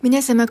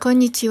皆様こん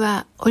にち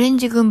は。オレン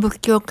ジ郡仏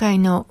教会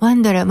の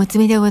Wondraむつ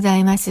みでござ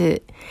いま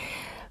す。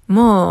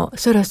もう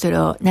そろそ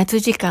ろ夏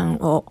時間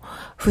を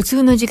普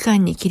通の時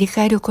間に切り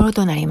替える頃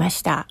となりま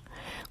した。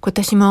今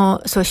年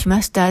もそうし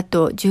ますとあ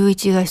と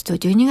11月と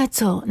12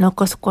月を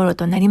残す頃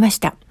となりまし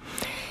た。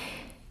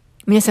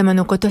皆様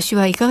の今年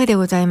はいかがで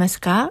ございます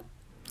か？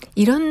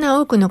いろん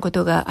な多くのこ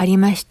とがあり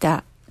まし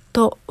た。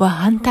とは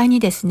反対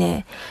にです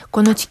ね、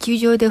この地球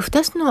上で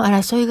2つの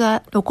争い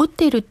が起こっ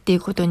ているっていう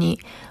ことに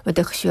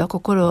私は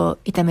心を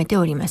痛めて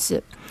おりま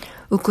す。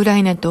ウクラ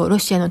イナとロ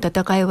シアの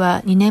戦い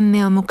は2年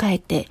目を迎え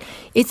て、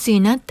いつ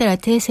になったら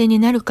停戦に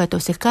なるかと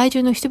世界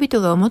中の人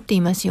々が思って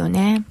いますよ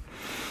ね。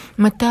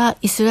また、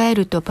イスラエ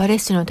ルとパレ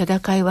スチナの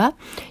戦いは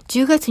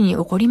10月に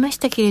起こりまし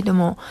たけれど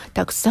も、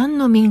たくさん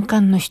の民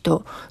間の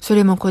人、そ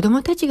れも子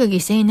供たちが犠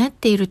牲になっ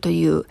ていると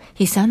いう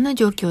悲惨な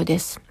状況で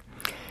す。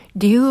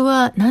理由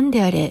は何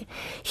であれ、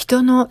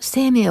人の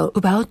生命を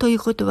奪うという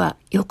ことは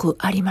よく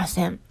ありま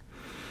せん。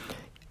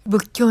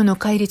仏教の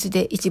戒律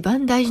で一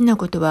番大事な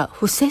ことは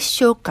不殺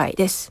生戒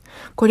です。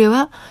これ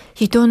は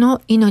人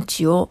の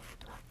命を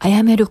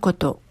殺めるこ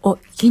とを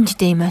禁じ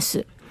ていま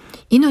す。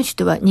命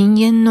とは人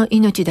間の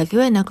命だけ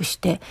はなくし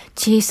て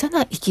小さ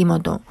な生き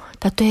物、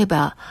例え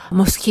ば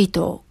モスキー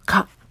ト、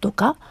蚊と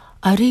か、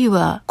あるい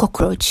はコ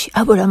クローチ、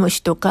アブラム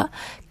シとか、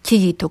木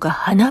々とか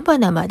花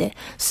々まで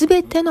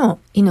全ての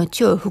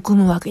命を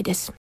含むわけで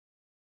す。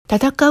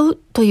戦う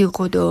という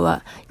行動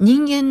は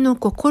人間の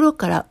心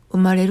から生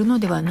まれるの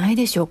ではない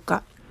でしょう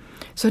か。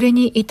それ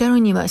に至る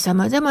には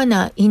様々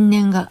な因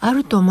縁があ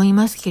ると思い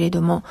ますけれ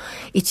ども、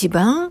一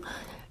番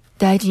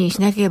大事に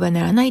しなければ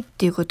ならないっ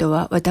ていうこと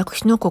は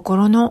私の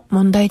心の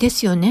問題で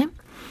すよね。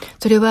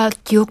それは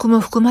記憶も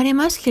含まれ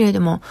ますけれ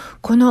ども、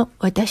この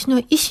私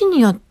の意志に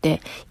よっ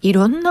てい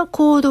ろんな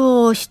行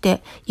動をし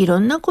ていろ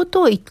んなこ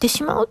とを言って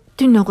しまうっ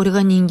ていうのはこれ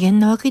が人間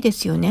なわけで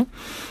すよね。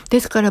で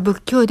すから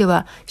仏教で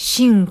は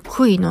真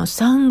悔の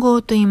三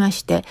業と言いま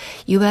して、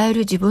いわゆる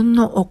自分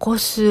の起こ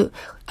す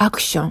ア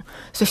クション、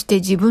そして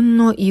自分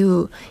の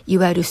言うい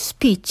わゆるス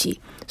ピー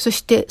チ、そ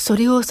してそ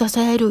れを支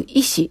える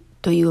意志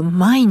という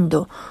マイン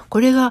ド、こ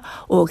れが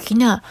大き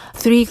な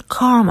3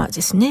カーマ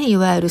ですね。い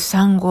わゆる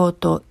三業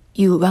と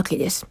いうわけ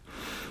です。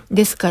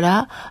ですか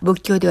ら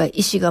仏教では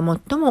意志が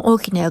最も大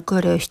きな役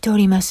割をしてお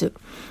ります。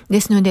で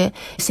すので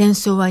戦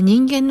争は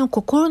人間の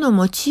心の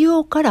持ち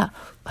ようから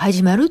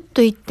始まる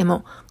と言って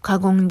も過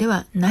言で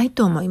はない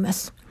と思いま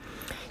す。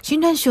親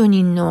鸞上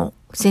人の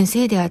先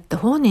生であった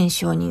法然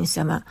上人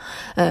様、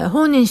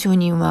法然上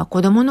人は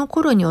子供の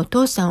頃にお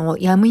父さんを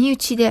闇討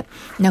ちで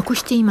亡く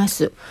していま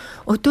す。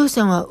お父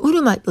さんはう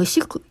るま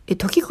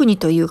時国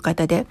という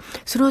方で、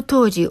その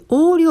当時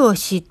横領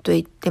師と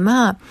いって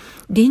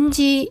臨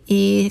時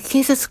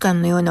警察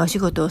官のようなお仕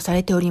事をさ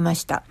れておりま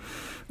した。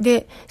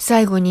で、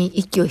最後に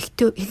息を引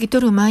き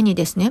取る前に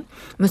ですね、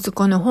息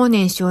子の法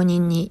然上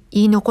人に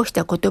言い残し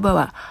た言葉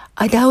は、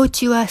仇討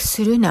ちは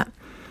するな。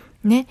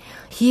ね、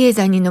比叡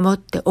山に登っ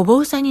てお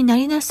坊さんにな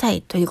りなさ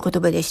いという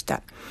言葉でし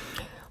た。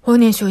法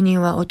然上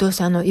人はお父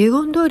さんの遺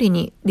言通り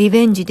にリ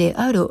ベンジで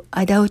ある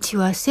仇討ち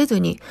はせず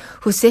に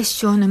不殺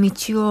生の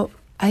道を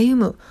歩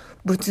む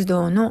仏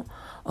道の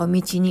道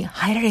に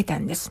入られた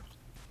んです。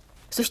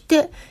そし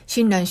て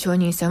親鸞上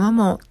人様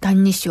も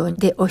歎異抄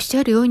でおっし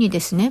ゃるようにで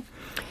すね、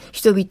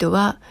人々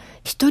は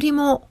一人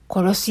も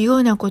殺すよ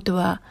うなこと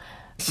は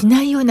し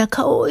ないような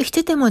顔をし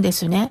ててもで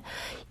すね、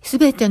す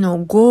べて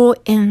の業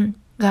縁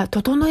が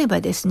整え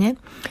ばですね、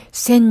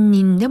1000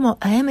人でも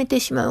殺めて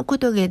しまうこ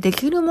とがで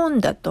きるもん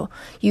だと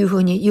いうふ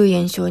うに唯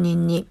円上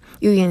人に、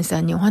唯円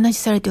さんにお話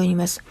しされており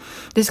ます。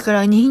ですか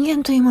ら人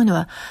間というもの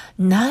は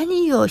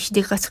何をし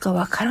でかすか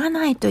わから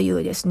ないとい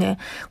うですね、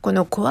こ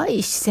の怖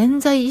い潜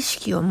在意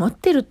識を持っ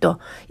ていると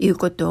いう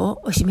こと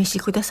をお示し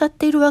くださっ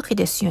ているわけ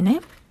ですよ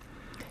ね。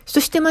そ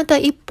してまた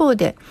一方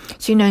で、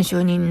親鸞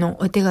上人の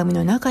お手紙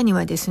の中に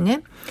はです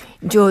ね、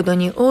浄土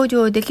に往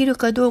生できる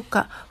かどう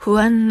か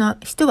不安な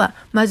人は、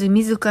まず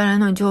自ら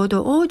の浄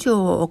土往生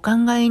をお考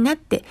えになっ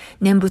て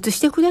念仏し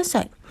てくだ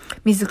さい。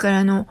自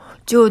らの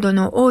浄土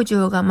の往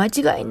生が間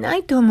違いな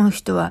いと思う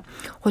人は、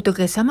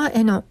仏様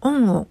への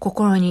恩を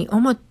心に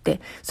思っ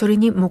て、それ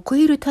に報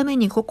いるため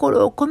に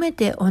心を込め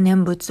てお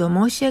念仏を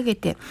申し上げ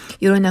て、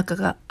世の中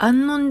が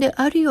安穏で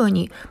あるよう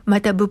に、ま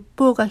た仏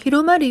法が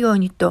広まるよう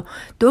にと、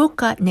どう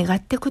か願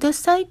ってくだ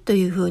さいと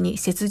いうふうに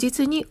切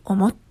実に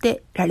思っ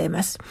てられ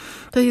ます。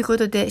というこ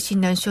とで、親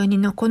鸞上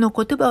人のこの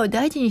言葉を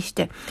大事にし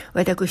て、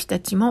私た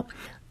ちも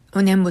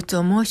お念仏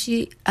を申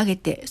し上げ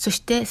て、そし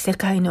て世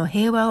界の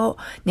平和を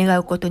願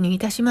うことにい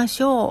たしま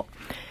しょ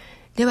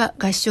う。では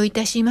合唱い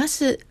たしま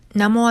す。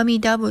ナモアミ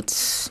ダ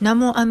仏、ナ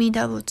モアミ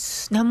ダ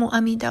仏、ナモ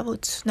アミダ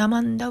仏、ナマ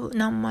ンダブ、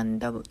ナンマン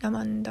ダブ、ナ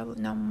マンダブ、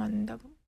ナンマンダブ。